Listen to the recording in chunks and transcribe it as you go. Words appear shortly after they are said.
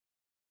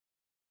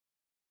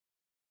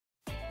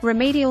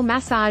Remedial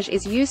massage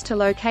is used to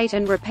locate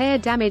and repair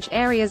damaged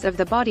areas of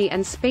the body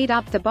and speed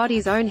up the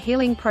body's own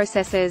healing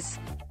processes.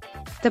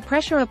 The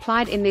pressure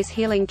applied in this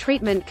healing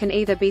treatment can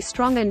either be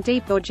strong and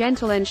deep or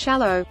gentle and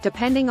shallow,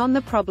 depending on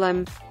the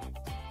problem.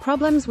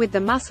 Problems with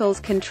the muscles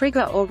can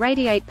trigger or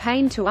radiate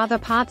pain to other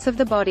parts of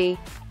the body.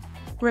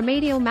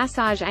 Remedial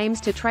massage aims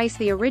to trace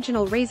the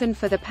original reason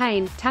for the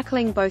pain,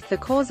 tackling both the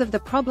cause of the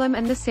problem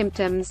and the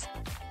symptoms.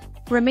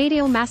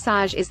 Remedial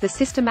massage is the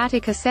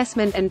systematic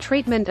assessment and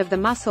treatment of the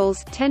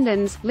muscles,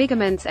 tendons,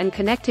 ligaments and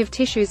connective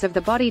tissues of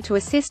the body to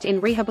assist in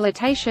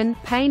rehabilitation,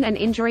 pain and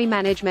injury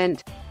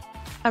management.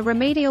 A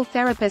remedial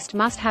therapist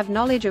must have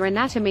knowledge of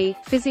anatomy,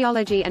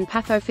 physiology and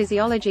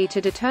pathophysiology to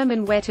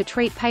determine where to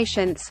treat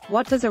patients.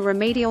 What does a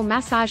remedial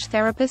massage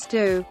therapist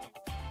do?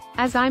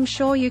 As I'm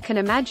sure you can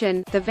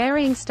imagine, the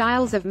varying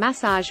styles of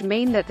massage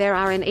mean that there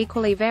are an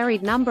equally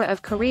varied number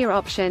of career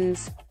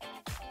options.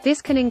 This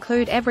can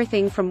include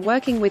everything from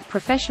working with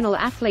professional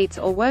athletes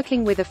or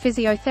working with a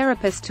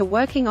physiotherapist to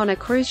working on a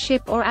cruise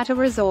ship or at a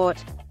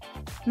resort.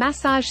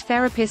 Massage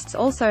therapists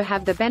also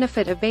have the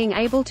benefit of being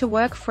able to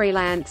work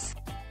freelance.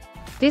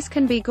 This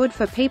can be good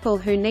for people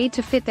who need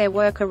to fit their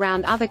work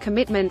around other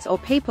commitments or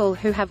people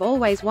who have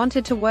always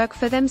wanted to work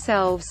for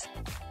themselves.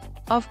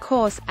 Of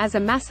course, as a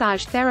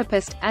massage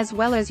therapist, as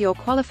well as your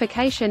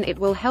qualification, it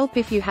will help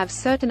if you have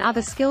certain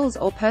other skills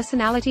or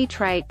personality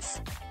traits.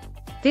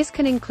 This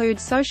can include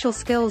social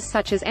skills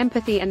such as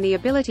empathy and the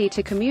ability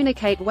to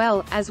communicate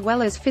well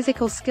as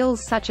physical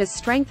skills such as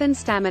strength and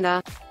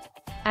stamina.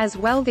 As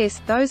well,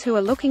 those who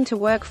are looking to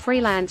work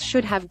freelance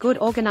should have good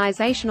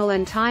organizational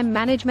and time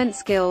management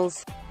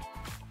skills.